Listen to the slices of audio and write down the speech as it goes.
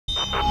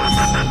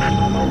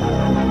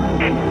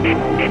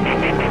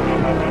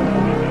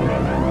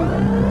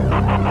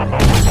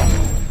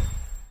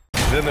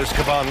Then there's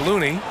Kevon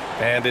Looney,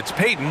 and it's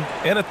Peyton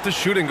in at the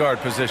shooting guard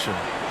position.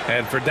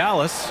 And for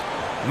Dallas,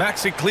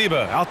 Maxi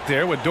Kleber out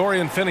there with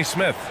Dorian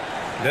Finney-Smith.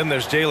 Then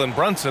there's Jalen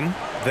Brunson.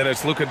 Then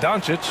it's Luka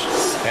Doncic,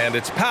 and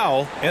it's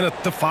Powell in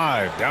at the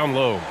 5, down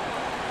low.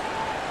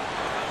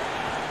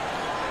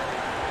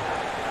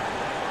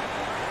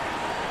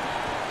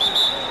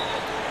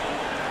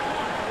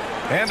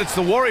 And it's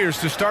the Warriors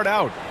to start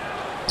out.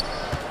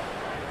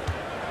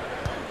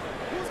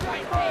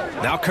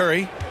 Now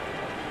Curry.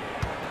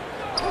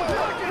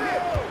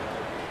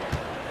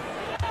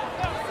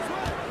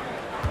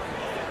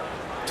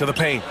 To the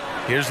paint.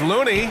 Here's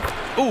Looney.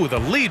 Ooh, the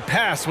lead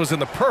pass was in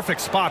the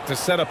perfect spot to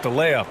set up the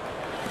layup.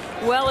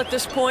 Well, at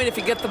this point, if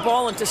you get the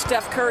ball into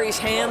Steph Curry's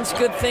hands,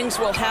 good things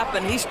will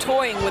happen. He's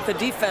toying with the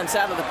defense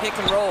out of the pick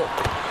and roll.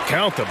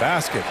 Count the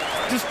basket.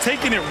 Just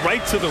taking it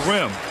right to the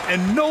rim,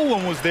 and no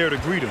one was there to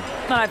greet him.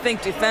 I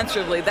think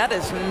defensively, that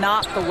is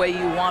not the way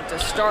you want to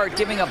start.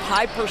 Giving up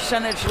high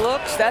percentage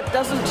looks, that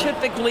doesn't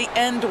typically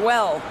end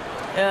well.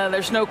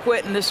 There's no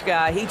quitting this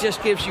guy. He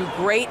just gives you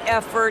great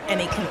effort, and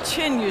he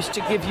continues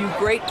to give you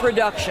great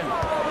production.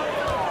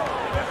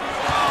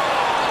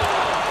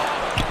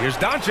 Here's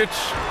Doncic,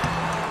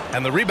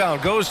 and the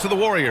rebound goes to the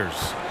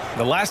Warriors.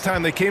 The last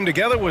time they came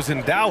together was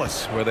in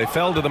Dallas, where they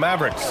fell to the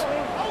Mavericks.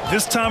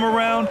 This time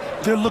around,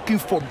 they're looking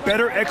for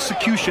better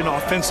execution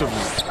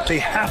offensively. They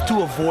have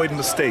to avoid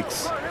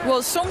mistakes.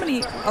 Well, so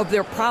many of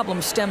their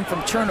problems stem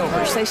from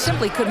turnovers. They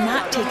simply could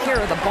not take care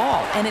of the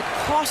ball, and it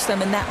cost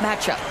them in that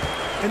matchup.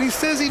 And he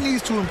says he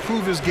needs to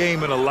improve his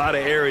game in a lot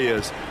of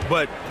areas.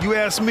 But you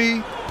ask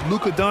me,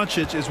 Luka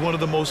Doncic is one of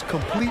the most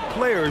complete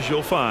players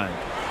you'll find.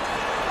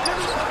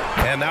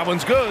 And that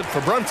one's good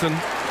for Brunson.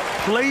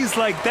 Plays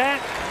like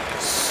that,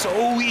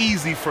 so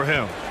easy for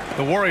him.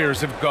 The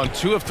Warriors have gone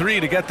 2 of 3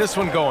 to get this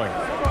one going.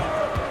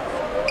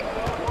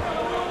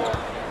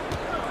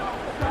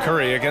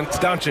 Curry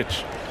against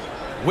Doncic.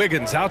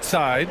 Wiggins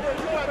outside.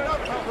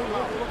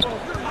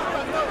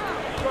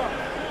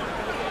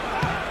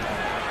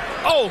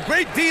 Oh,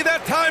 great D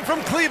that time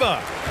from Kleber.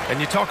 And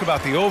you talk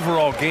about the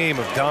overall game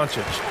of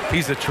Doncic.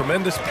 He's a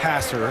tremendous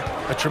passer,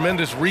 a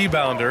tremendous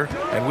rebounder,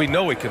 and we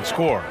know he can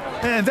score.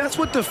 And that's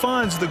what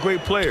defines the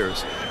great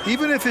players.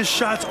 Even if his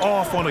shot's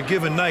off on a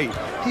given night,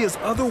 he has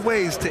other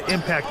ways to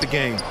impact the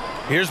game.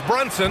 Here's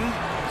Brunson.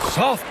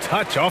 Soft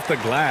touch off the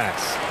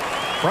glass.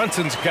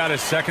 Brunson's got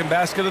his second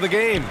basket of the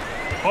game.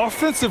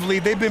 Offensively,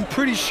 they've been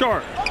pretty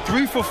sharp.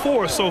 3 for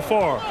 4 so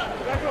far.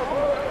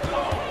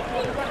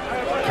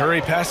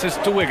 Curry passes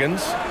to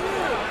Wiggins.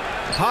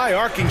 High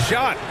arcing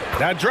shot.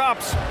 That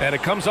drops, and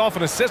it comes off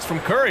an assist from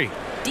Curry.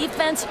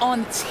 Defense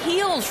on its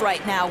heels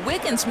right now.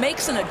 Wiggins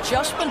makes an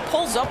adjustment,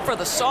 pulls up for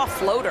the soft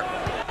floater.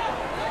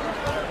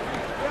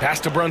 Pass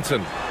to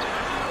Brunson.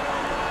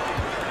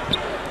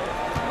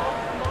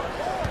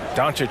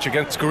 Doncic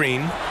against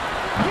Green.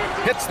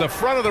 Hits the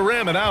front of the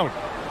rim and out.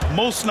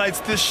 Most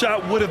nights this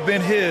shot would have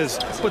been his,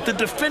 but the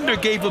defender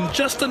gave him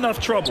just enough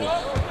trouble.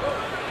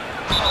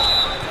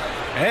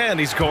 And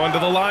he's going to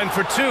the line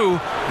for 2.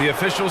 The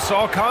official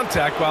saw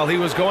contact while he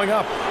was going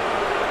up.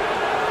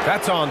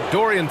 That's on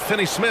Dorian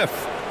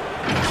Finney-Smith.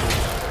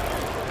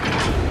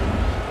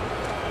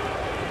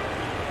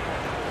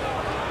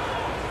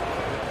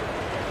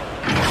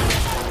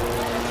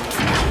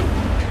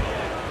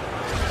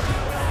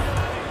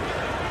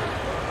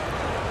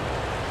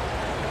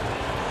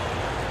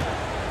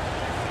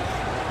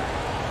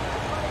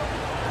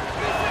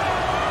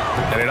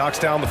 And he knocks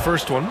down the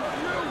first one.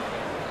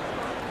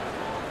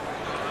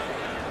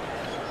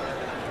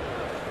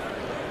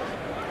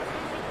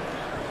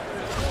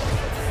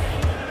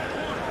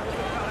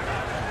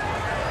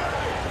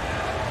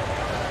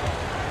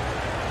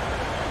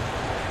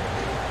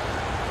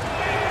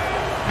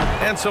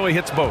 And so he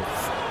hits both.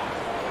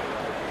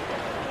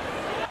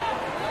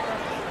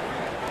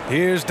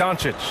 Here's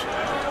Doncic.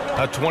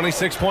 A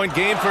 26-point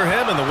game for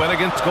him in the win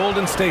against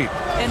Golden State.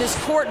 And his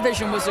court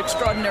vision was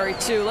extraordinary,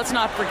 too. Let's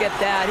not forget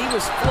that. He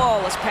was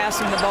flawless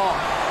passing the ball.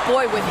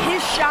 Boy, with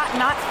his shot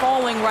not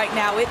falling right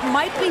now, it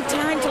might be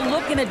time to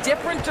look in a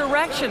different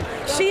direction.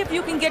 See if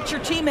you can get your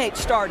teammates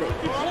started.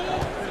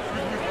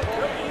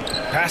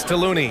 Pass to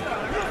Looney.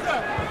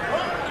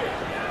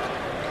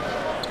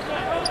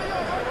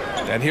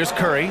 And here's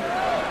Curry.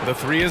 The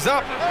 3 is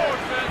up.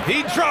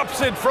 He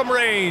drops it from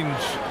range.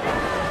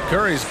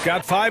 Curry's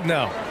got 5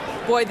 now.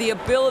 Boy, the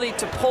ability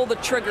to pull the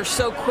trigger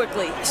so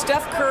quickly.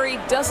 Steph Curry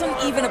doesn't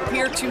even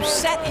appear to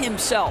set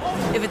himself.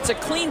 If it's a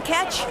clean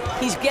catch,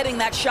 he's getting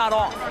that shot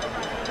off.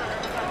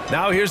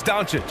 Now here's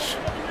Doncic.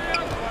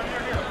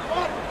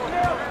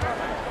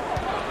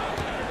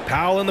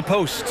 Powell in the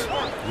post.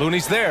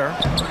 Looney's there.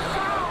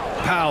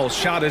 Powell's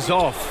shot is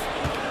off.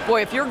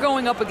 Boy, if you're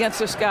going up against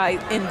this guy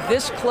in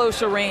this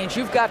close a range,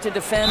 you've got to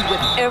defend with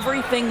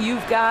everything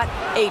you've got.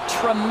 A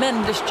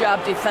tremendous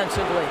job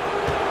defensively.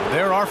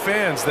 There are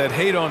fans that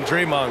hate on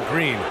Draymond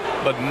Green,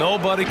 but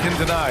nobody can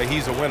deny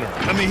he's a winner.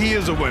 I mean, he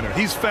is a winner.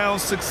 He's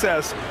found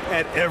success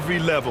at every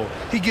level.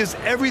 He gives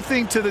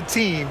everything to the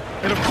team,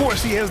 and of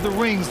course, he has the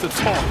rings to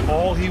talk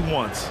all he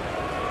wants.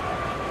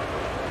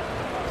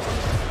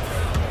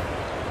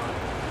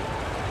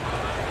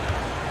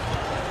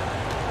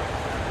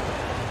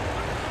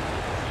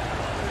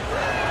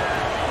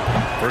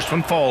 First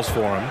one falls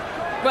for him.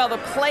 Well, the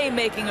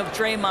playmaking of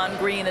Draymond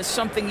Green is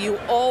something you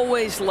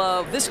always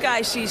love. This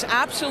guy sees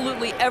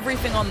absolutely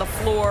everything on the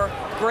floor.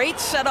 Great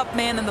setup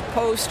man in the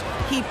post.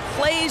 He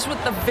plays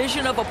with the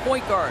vision of a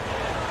point guard.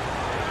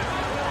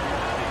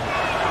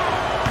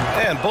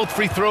 And both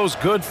free throws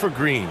good for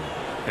Green.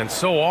 And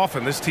so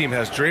often this team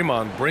has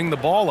Draymond bring the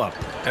ball up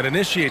and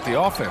initiate the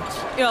offense.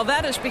 You know,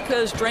 that is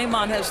because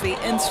Draymond has the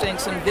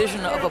instincts and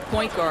vision of a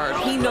point guard.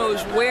 He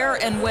knows where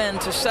and when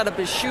to set up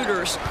his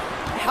shooters.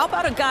 How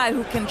about a guy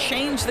who can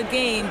change the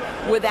game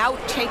without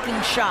taking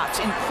shots?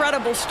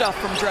 Incredible stuff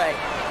from Dre.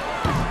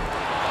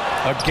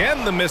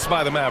 Again, the miss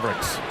by the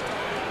Mavericks.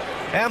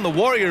 And the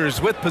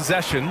Warriors with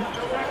possession.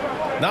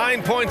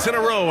 9 points in a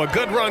row, a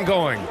good run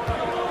going.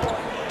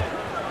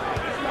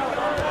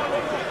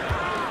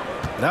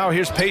 Now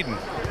here's Payton.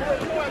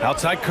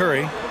 Outside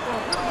Curry.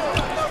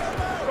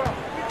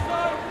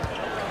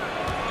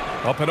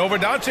 Up and over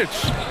Doncic.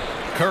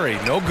 Curry,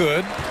 no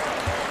good.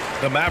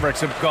 The Mavericks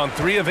have gone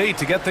 3 of 8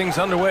 to get things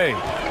underway.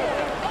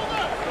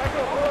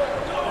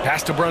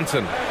 Pass to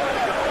Brunson.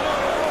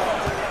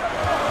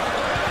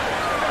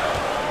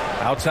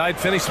 Outside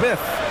Finney-Smith.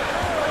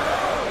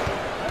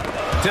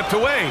 Tipped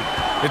away.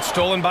 It's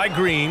stolen by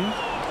Green.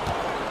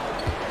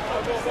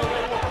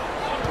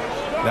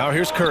 Now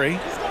here's Curry.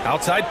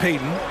 Outside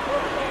Payton.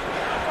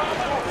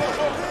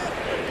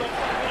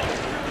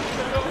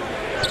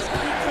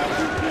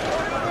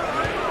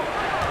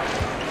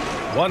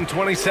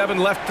 .127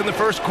 left in the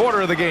first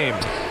quarter of the game.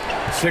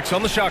 6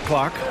 on the shot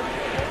clock.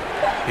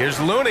 Here's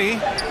Looney.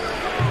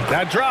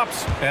 That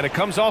drops, and it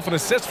comes off an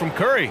assist from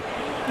Curry.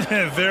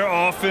 Their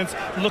offense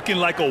looking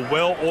like a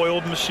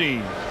well-oiled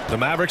machine. The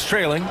Mavericks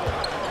trailing.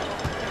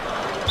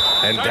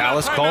 And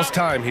Dallas calls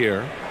time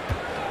here.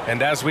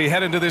 And as we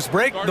head into this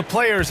break, the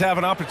players have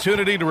an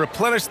opportunity to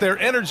replenish their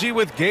energy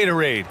with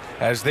Gatorade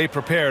as they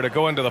prepare to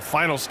go into the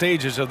final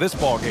stages of this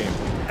ball game.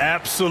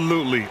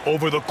 Absolutely.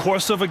 Over the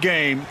course of a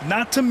game,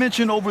 not to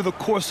mention over the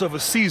course of a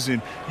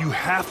season, you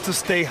have to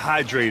stay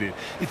hydrated.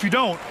 If you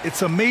don't,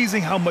 it's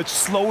amazing how much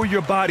slower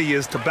your body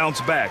is to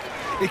bounce back.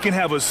 It can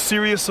have a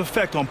serious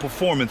effect on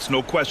performance,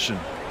 no question.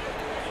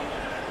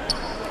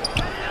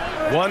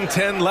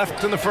 1:10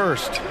 left in the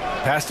first.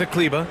 Pass to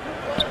Kleber.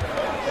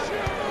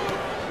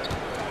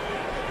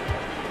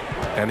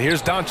 And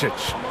here's Doncic.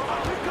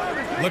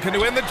 Looking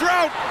to end the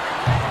drought.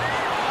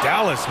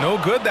 Dallas, no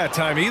good that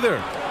time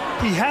either.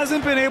 He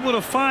hasn't been able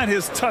to find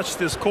his touch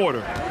this quarter.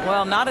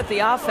 Well, not at the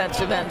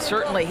offensive end,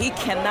 certainly. He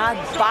cannot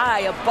buy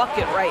a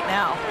bucket right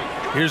now.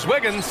 Here's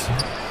Wiggins.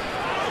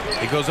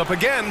 He goes up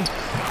again.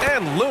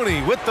 And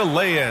Looney with the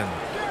lay-in.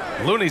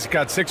 Looney's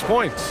got 6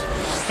 points.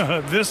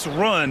 This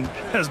run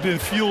has been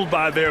fueled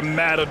by their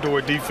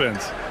Matador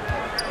defense.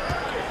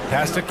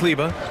 Pass to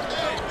Kleber.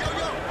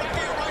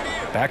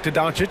 Back to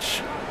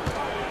Doncic.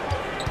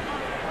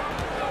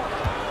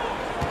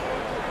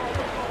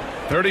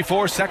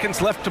 34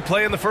 seconds left to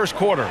play in the first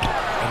quarter.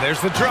 And there's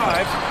the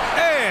drive.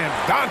 And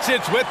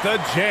Doncic with the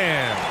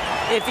jam.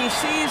 If he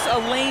sees a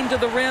lane to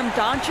the rim,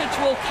 Doncic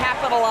will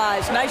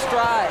capitalize. Nice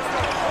drive.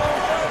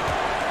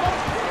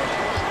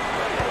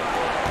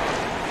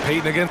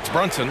 Payton against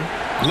Brunson.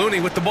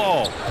 Looney with the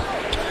ball.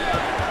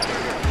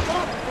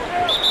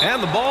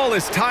 And the ball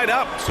is tied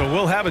up, so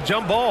we'll have a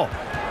jump ball.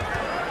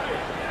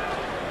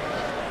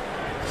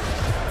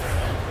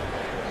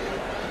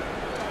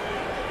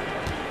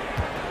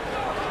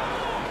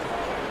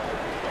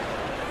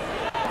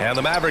 And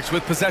the Mavericks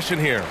with possession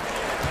here.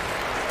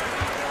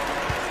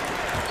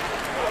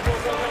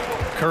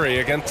 Curry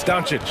against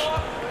Doncic.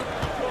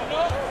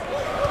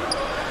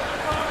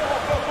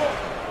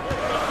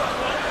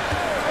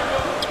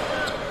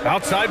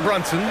 Outside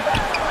Brunson.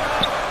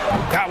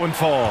 That one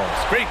falls.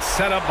 Great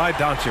setup by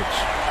Doncic.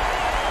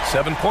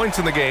 7 points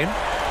in the game.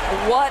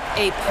 What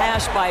a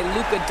pass by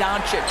Luka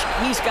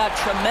Doncic. He's got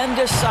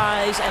tremendous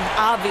size, and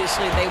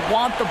obviously they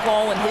want the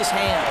ball in his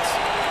hands.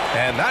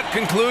 And that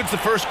concludes the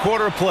first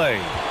quarter of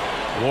play.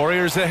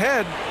 Warriors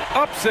ahead,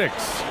 up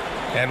 6.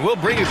 And we'll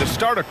bring you the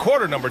start of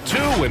quarter number 2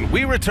 when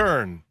we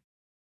return.